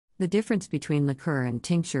The difference between liqueur and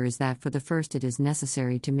tincture is that for the first it is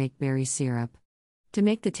necessary to make berry syrup. To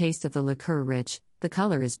make the taste of the liqueur rich, the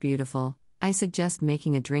color is beautiful, I suggest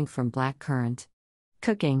making a drink from black currant.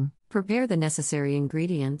 Cooking. Prepare the necessary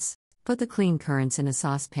ingredients. Put the clean currants in a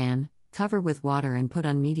saucepan, cover with water and put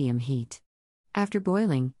on medium heat. After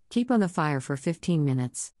boiling, keep on the fire for 15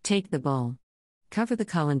 minutes. Take the bowl. Cover the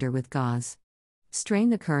colander with gauze.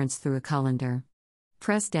 Strain the currants through a colander.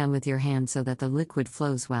 Press down with your hand so that the liquid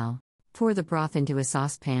flows well. Pour the broth into a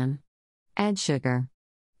saucepan. Add sugar.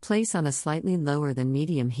 Place on a slightly lower than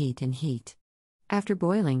medium heat and heat. After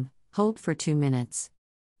boiling, hold for 2 minutes.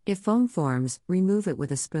 If foam forms, remove it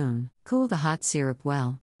with a spoon. Cool the hot syrup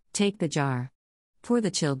well. Take the jar. Pour the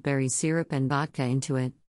chilled berry syrup and vodka into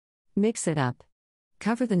it. Mix it up.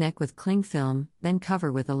 Cover the neck with cling film, then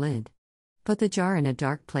cover with a lid. Put the jar in a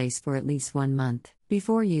dark place for at least 1 month.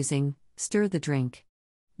 Before using, stir the drink.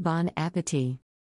 Bon appétit!